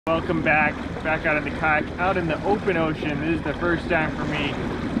Welcome back out of the kayak, out in the open ocean. This is the first time for me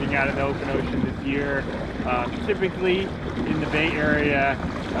being out in the open ocean this year. Typically in the Bay Area,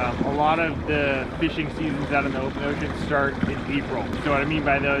 a lot of the fishing seasons out in the open ocean start in April. So what I mean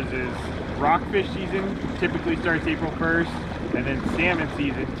by those is rockfish season typically starts April 1st, and then salmon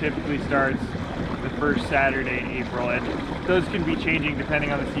season typically starts the first Saturday in April. And those can be changing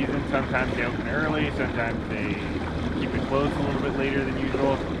depending on the season. Sometimes they open early, sometimes they keep it closed a little bit later than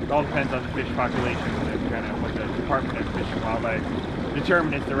usual. It all depends on the fish population and kind of what the Department of Fish and Wildlife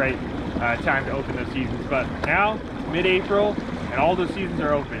determine is the right time to open those seasons. But now, mid-April, and all those seasons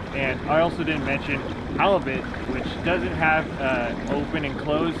are open. And I also didn't mention halibut, which doesn't have open and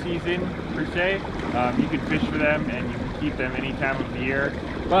closed season per se. You can fish for them and you can keep them any time of the year.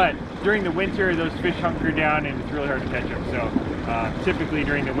 But during the winter, those fish hunker down and it's really hard to catch them. So typically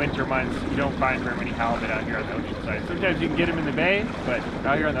during the winter months, you don't find very many halibut out here on the ocean side. Sometimes you can get them in the bay, but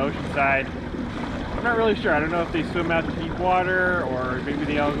out here on the ocean side, I'm not really sure. I don't know if they swim out to deep water, or maybe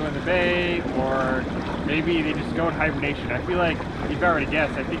they all go in the bay, or maybe they just go in hibernation. I feel like, if I were to guess,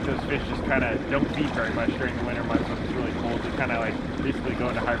 I think those fish just kind of don't feed very much during the winter months when it's really cold. They kind of like basically go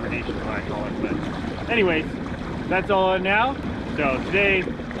into hibernation, what I call it. But anyways, that's all on now. So today,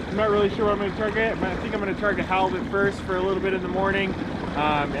 I'm not really sure what I'm going to target. I think I'm going to target halibut first for a little bit in the morning,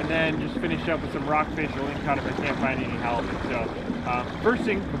 and then just finish up with some rockfish or link cod if I can't find any halibut. So first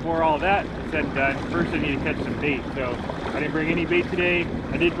thing, before all that is said and done, first I need to catch some bait. So I didn't bring any bait today.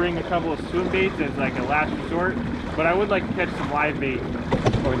 I did bring a couple of swim baits as like a last resort, but I would like to catch some live bait.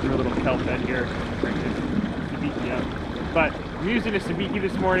 Going through a little kelp bed here. But I'm using a sabiki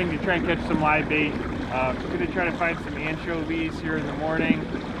this morning to try and catch some live bait. I'm going to try to find some anchovies here in the morning,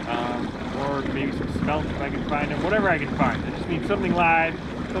 or maybe some smelt if I can find them, whatever I can find. I just need something live,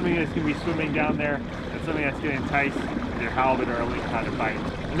 something that's going to be swimming down there, and something that's going to entice either halibut or a link cod to bite.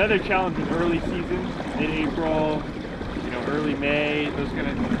 Another challenge with early season, mid-April, early May, those kind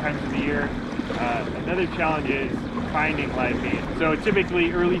of times of the year. Another challenge is finding live bait. So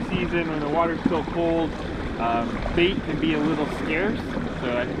typically early season when the water's still cold, bait can be a little scarce.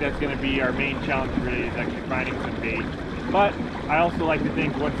 So I think that's going to be our main challenge really, is actually finding some bait. But I also like to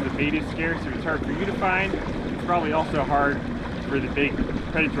think once the bait is scarce, if it's hard for you to find, it's probably also hard for the big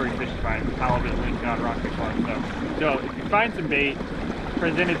predatory fish to find, halibut, link cod, rockfish, all that stuff. So if you find some bait,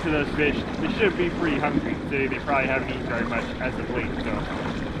 present it to those fish, they should be pretty hungry. Today they probably haven't eaten very much as of late.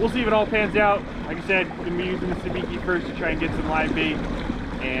 So we'll see if it all pans out. Like I said, going to be using the sabiki first to try and get some live bait,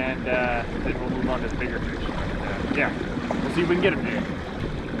 and then we'll move on to the bigger fish. But, yeah, we'll see if we can get them today.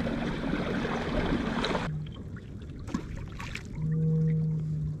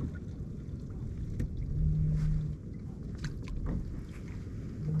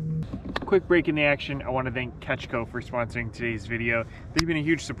 Quick break in the action. I want to thank Catchco for sponsoring today's video. They've been a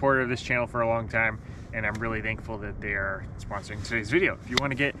huge supporter of this channel for a long time, and I'm really thankful that they are sponsoring today's video. If you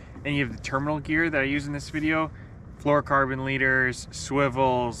want to get any of the terminal gear that I use in this video, fluorocarbon leaders,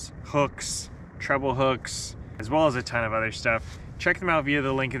 swivels, hooks, treble hooks, as well as a ton of other stuff, check them out via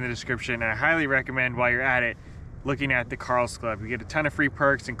the link in the description. And I highly recommend, while you're at it, looking at the Carl's Club. You get a ton of free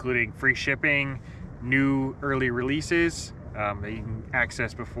perks, including free shipping, new early releases that you can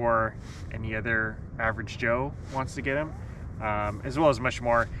access before any other average Joe wants to get them, as well as much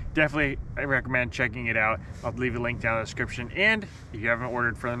more. Definitely, I recommend checking it out. I'll leave a link down in the description. And if you haven't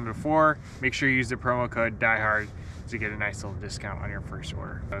ordered from them before, make sure you use the promo code DIEHARD to get a nice little discount on your first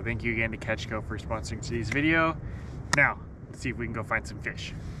order. So thank you again to Catchco for sponsoring today's video. Now, let's see if we can go find some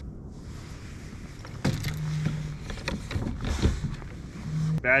fish.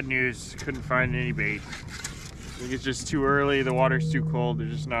 Bad news, couldn't find any bait. I think it's just too early, the water's too cold,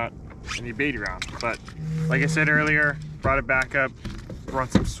 there's just not any bait around. But like I said earlier, brought it back up,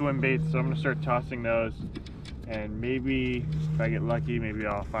 brought some swim baits, so I'm gonna start tossing those. And maybe if I get lucky, maybe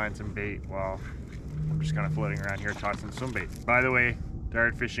I'll find some bait while I'm just kind of floating around here tossing swim baits. By the way,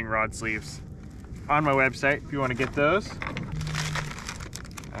 dart fishing rod sleeves on my website if you want to get those.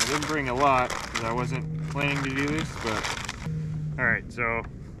 I didn't bring a lot because I wasn't planning to do this, but all right, so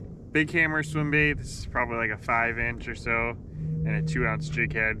big hammer swim bait. This is probably like a 5-inch or so, and a 2-ounce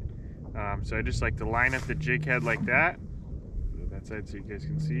jig head. So I just like to line up the jig head like that, that side so you guys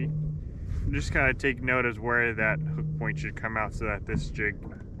can see. And just kind of take note as where that hook point should come out so that this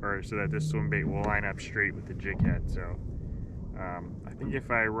this swim bait will line up straight with the jig head. So I think if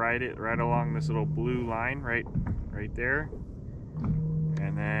I ride it right along this little blue line right there,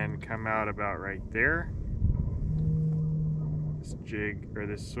 and then come out about right there,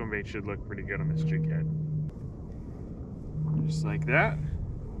 this swim bait should look pretty good on this jig head. Just like that.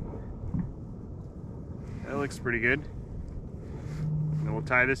 That looks pretty good. And we'll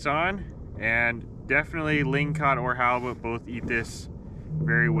tie this on, and definitely lingcod or halibut both eat this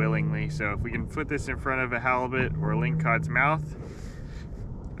very willingly. So if we can put this in front of a halibut or a lingcod's mouth,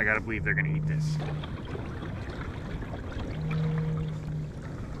 I gotta believe they're gonna eat this.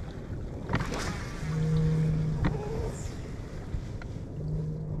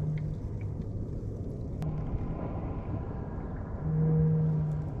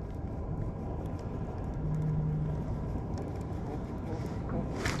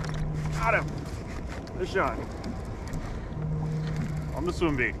 Got him! Fish on. On the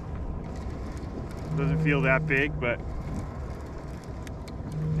swim bait. Doesn't feel that big, but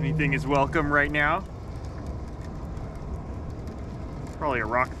anything is welcome right now. Probably a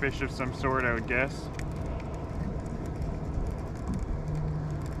rockfish of some sort, I would guess.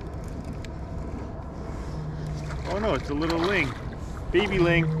 Oh no, it's a little ling. Baby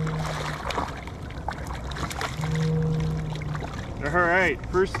ling. Alright,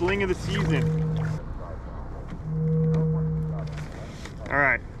 first ling of the season.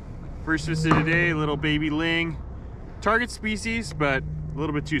 Alright, first fish of the day, little baby ling. Target species, but a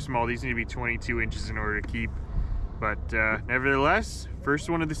little bit too small. These need to be 22 inches in order to keep. But nevertheless, first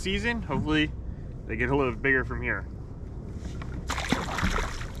one of the season. Hopefully they get a little bigger from here.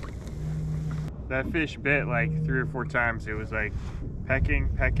 That fish bit like 3 or 4 times. It was like pecking,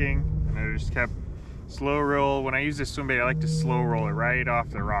 and I just kept slow roll. When I use this swim bait, I like to slow roll it right off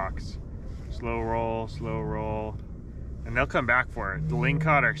the rocks. Slow roll, and they'll come back for it. The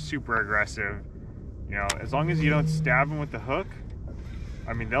lingcod are super aggressive. You know, as long as you don't stab them with the hook,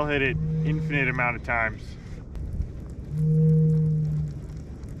 I mean, they'll hit it infinite amount of times.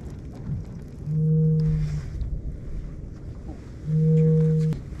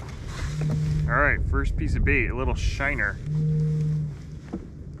 All right, first piece of bait, a little shiner.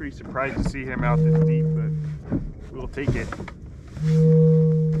 Pretty surprised to see him out this deep, but we'll take it.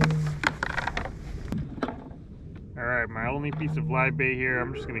 All right, my only piece of live bait here.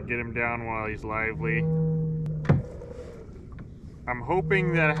 I'm just gonna get him down while he's lively. I'm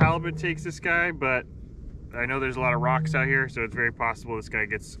hoping that a halibut takes this guy, but I know there's a lot of rocks out here, so it's very possible this guy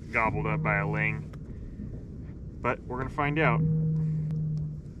gets gobbled up by a ling. But we're gonna find out.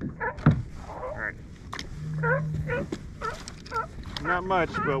 All right. Not much,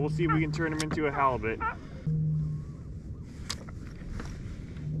 but we'll see if we can turn him into a halibut.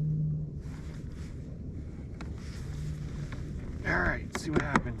 All right, let's see what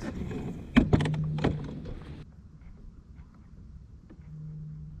happens.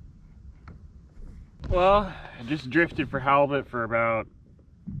 Well, I just drifted for halibut for about,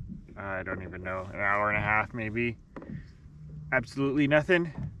 I don't even know, an hour and a half maybe. Absolutely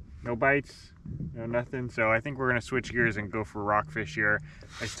nothing. No bites, no nothing. So I think we're gonna switch gears and go for rockfish here.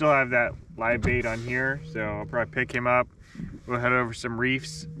 I still have that live bait on here, so I'll probably pick him up. We'll head over some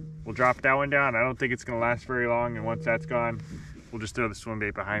reefs. We'll drop that one down. I don't think it's gonna last very long, and once that's gone, we'll just throw the swim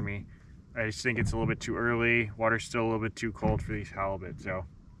bait behind me. I just think it's a little bit too early. Water's still a little bit too cold for these halibut, so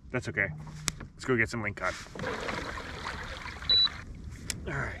that's okay. Let's go get some lingcod.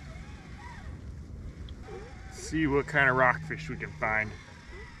 All right. See what kind of rockfish we can find.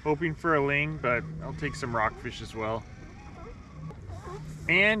 Hoping for a ling, but I'll take some rockfish as well.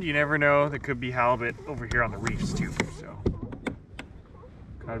 And you never know, there could be halibut over here on the reefs too, so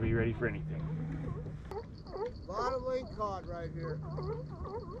gotta be ready for anything. A lot of lingcod right here.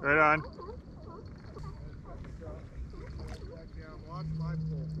 Right on. Watch my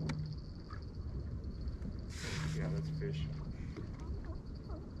pull. Yeah, that's a fish.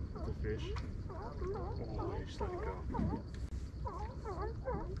 That's a fish. Oh, I just let it go.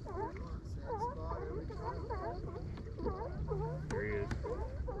 There he is.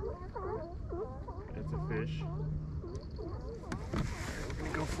 That's a fish. Alright, we're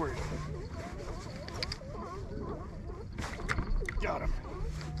gonna go for it. Got him.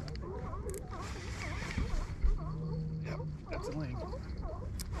 Yep, that's a ling.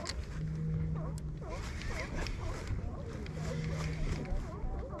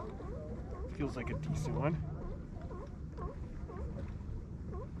 Feels like a decent one.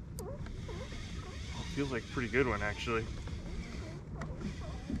 Feels like a pretty good one, actually.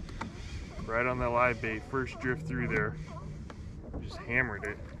 Right on that live bait, first drift through there. Just hammered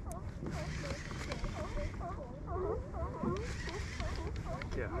it.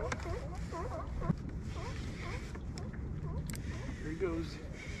 Yeah. There he goes.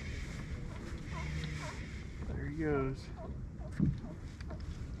 There he goes.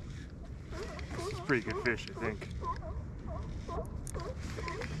 This is a pretty good fish, I think.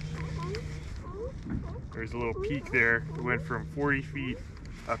 There's a little peak there. It went from 40 feet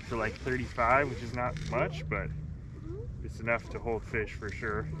up to like 35, which is not much, but it's enough to hold fish for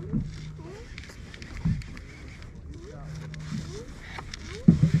sure.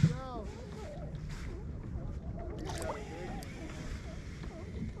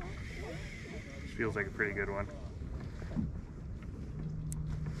 This feels like a pretty good one.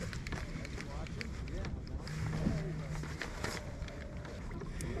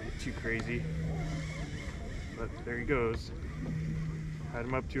 Too crazy, but there he goes. Had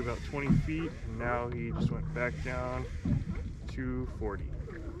him up to about 20 feet, and now he just went back down to 40.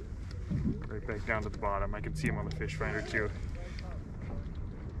 Right back down to the bottom. I can see him on the fish finder too.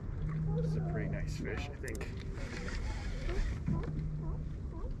 This is a pretty nice fish, I think.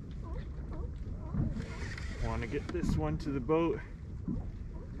 Want to get this one to the boat.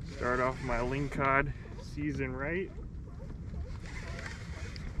 Start off my lingcod season right.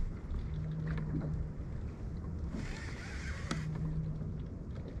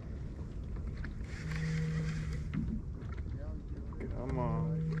 Come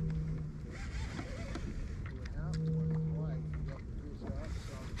on.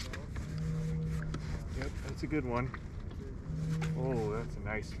 Yep, that's a good one. Oh, that's a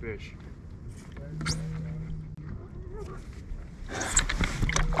nice fish.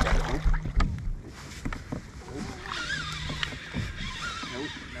 Nope,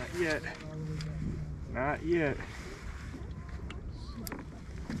 not yet. Not yet.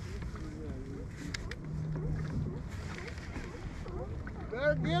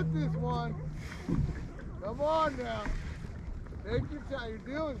 Better get this one. Come on now. Take your time.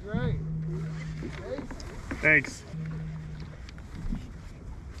 You're doing great. Okay? Thanks.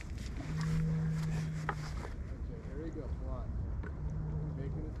 Okay, here you go. Fly.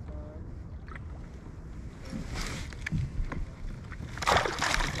 Taking his time.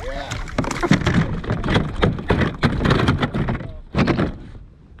 Yeah.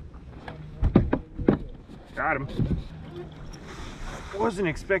 Got him. Wasn't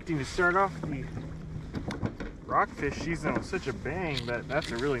expecting to start off the rockfish season with such a bang, but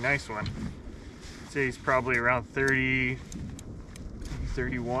that's a really nice one. I'd say he's probably around 30,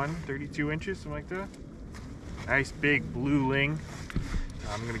 31, 32 inches, something like that. Nice big blue ling.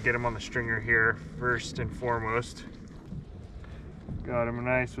 I'm gonna get him on the stringer here first and foremost. Got him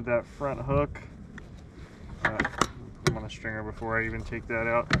nice with that front hook. Put him on the stringer before I even take that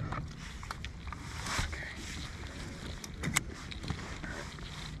out.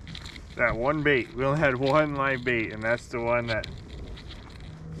 That one bait, we only had one live bait, and that's the one that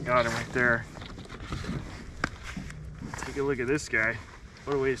got him right there. Take a look at this guy.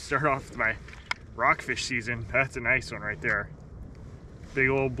 What a way to start off my rockfish season. That's a nice one right there. Big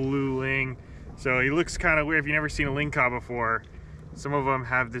old blue ling. So he looks kind of weird. If you've never seen a lingcod before, some of them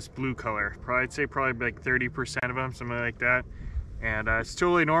have this blue color. I'd say probably like 30% of them, something like that. And it's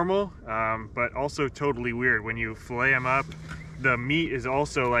totally normal, but also totally weird. When you fillet them up, the meat is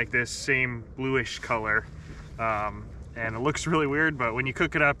also like this same bluish color, and it looks really weird, but when you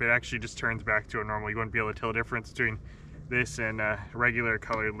cook it up, it actually just turns back to a normal. You wouldn't be able to tell the difference between this and regular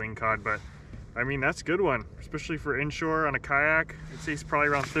colored lingcod, but I mean, that's a good one, especially for inshore on a kayak. I'd say it's probably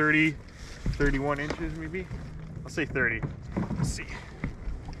around 30, 31 inches maybe. I'll say 30. Let's see.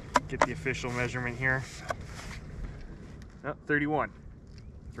 Get the official measurement here. Oh, 31.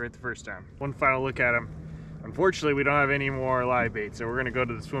 It's right the first time. One final look at him. Unfortunately, we don't have any more live bait, so we're gonna go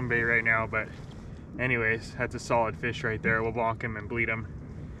to the swim bait right now, but anyways, that's a solid fish right there. We'll bonk him and bleed him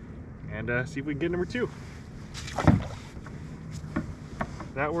and see if we can get number 2.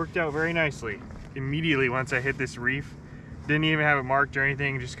 That worked out very nicely. Immediately once I hit this reef, didn't even have it marked or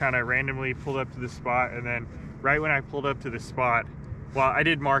anything, just kind of randomly pulled up to the spot, and then right when I pulled up to the spot, well, I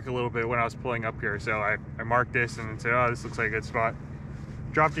did mark a little bit when I was pulling up here, so I marked this and then said, oh, this looks like a good spot.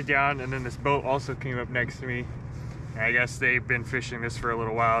 Dropped it down, and then this boat also came up next to me. And I guess they've been fishing this for a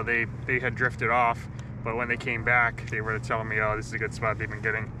little while. They had drifted off, but when they came back, they were telling me, oh, this is a good spot. They've been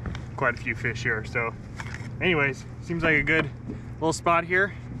getting quite a few fish here. So anyways, seems like a good little spot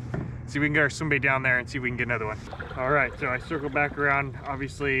here. See if we can get our swim bait down there and see if we can get another one. All right, so I circled back around.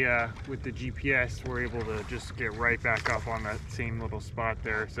 Obviously, with the GPS, we're able to just get right back up on that same little spot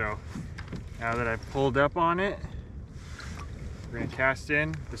there. So now that I've pulled up on it, we're gonna cast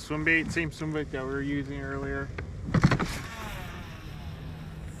in the swim bait, same swim bait that we were using earlier. And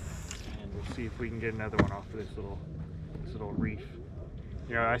we'll see if we can get another one off of this little reef.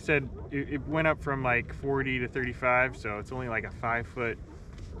 You know, I said it went up from like 40 to 35, so it's only like a 5-foot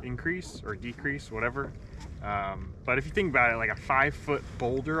increase or decrease, whatever. But if you think about it, like a 5-foot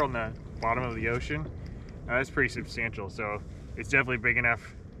boulder on the bottom of the ocean, that's pretty substantial. So it's definitely big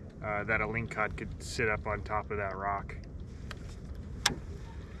enough that a lingcod could sit up on top of that rock.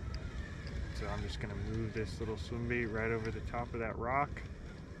 So I'm just gonna move this little swim bait right over the top of that rock.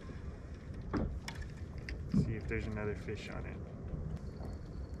 See if there's another fish on it.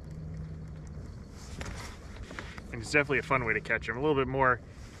 And it's definitely a fun way to catch them. A little bit more,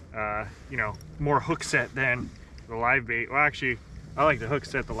 you know, more hook set than the live bait. Well, actually, I like the hook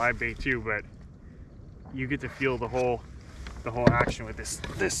set, the live bait too, but you get to feel the whole action with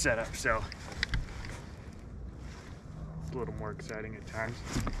this setup. So it's a little more exciting at times.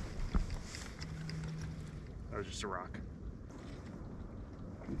 That was just a rock.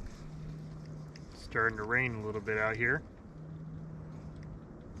 It's starting to rain a little bit out here.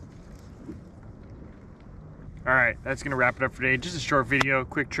 All right, that's gonna wrap it up for today. Just a short video,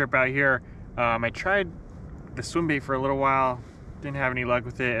 quick trip out here. I tried the swim bait for a little while, didn't have any luck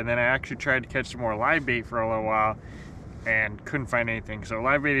with it, and then I actually tried to catch some more live bait for a little while and couldn't find anything. So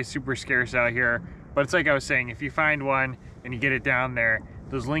live bait is super scarce out here, but it's like I was saying, if you find one and you get it down there,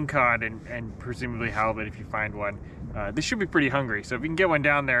 those lingcod and presumably halibut, if you find one, this should be pretty hungry. So if you can get one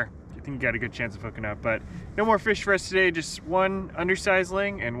down there, I think you got a good chance of hooking up. But no more fish for us today, just one undersized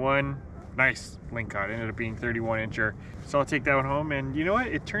ling and one nice lingcod. Ended up being 31-incher. So I'll take that one home, and you know what?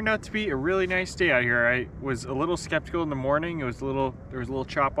 It turned out to be a really nice day out here. I was a little skeptical in the morning. There was a little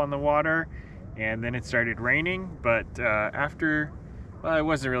chop on the water, and then it started raining. But after, well, it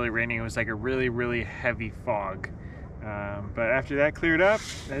wasn't really raining. It was like a really, really heavy fog. But after that cleared up,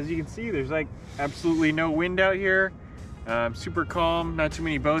 as you can see, there's like absolutely no wind out here. Super calm, not too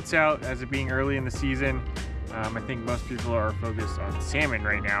many boats out as it being early in the season. I think most people are focused on salmon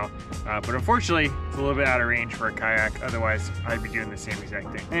right now, but unfortunately it's a little bit out of range for a kayak. Otherwise I'd be doing the same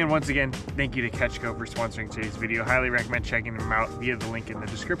exact thing. And once again, thank you to CatchCo for sponsoring today's video. Highly recommend checking them out via the link in the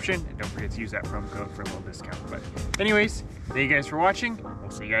description, and don't forget to use that promo code for a little discount. But anyways, thank you guys for watching.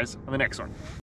 We'll see you guys on the next one.